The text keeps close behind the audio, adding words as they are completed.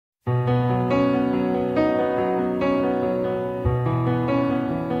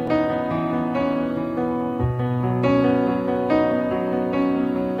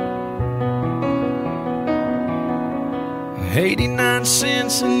9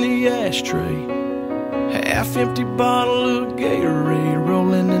 cents in the ashtray, half-empty bottle of Gatorade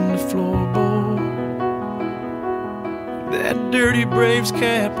rolling in the floorboard. That dirty Braves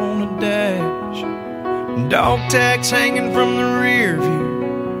cap on the dash, dog tags hanging from the rear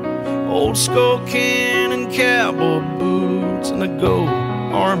view, old Skoal can and cowboy boots, and a gold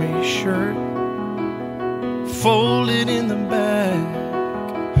army shirt folded in the back.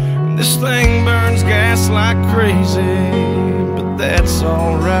 This thing burns gas like crazy, but that's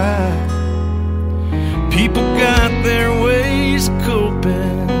alright. People got their ways of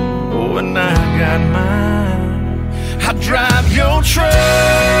coping, oh, and I got mine. I drive your truck,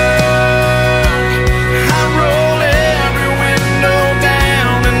 I roll every window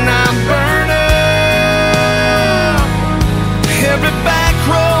down, and I burn up every back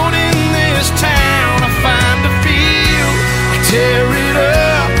road in this town. I find a field, I tear it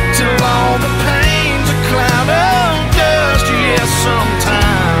up till all the pain's a cloud of dust. Yeah,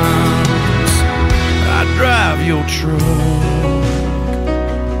 sometimes I drive your truck.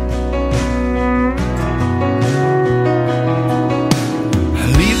 I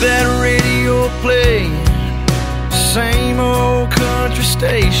leave that radio playing, same old country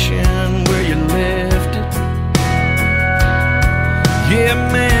station where you left it. Yeah,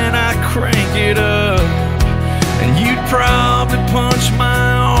 man, I crank it up, and you'd probably punch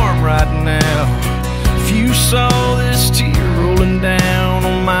my arm right now if you saw this tear rolling down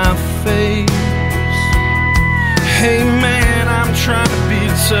on my face. Hey man, I'm trying to be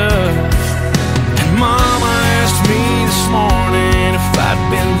tough, and Mama asked me this morning if I'd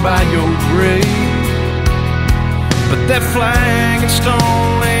been by your grave, but that flag and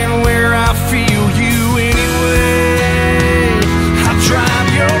stone ain't where I feel you anyway. I drive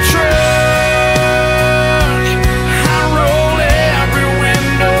your truck,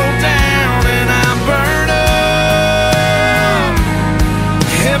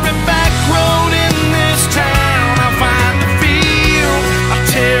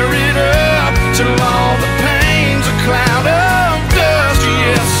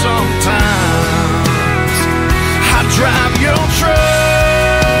 drive your truck.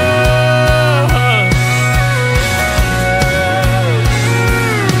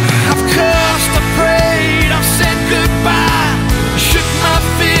 I've cussed, I prayed, I've said goodbye, I shook my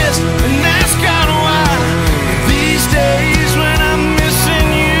fist and asked God why. These days when I'm missing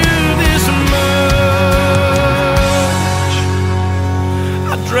you this much,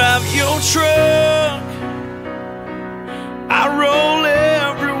 I drive your truck, I roll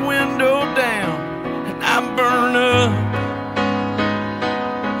every window down, and I burn up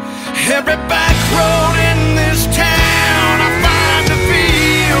every back road in this town. I find a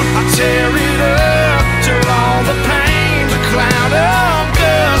field, I tear it up till all the pain's a cloud of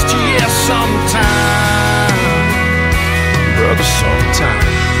dust. Yeah, sometime, brother, sometime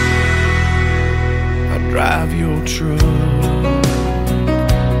I drive your truck.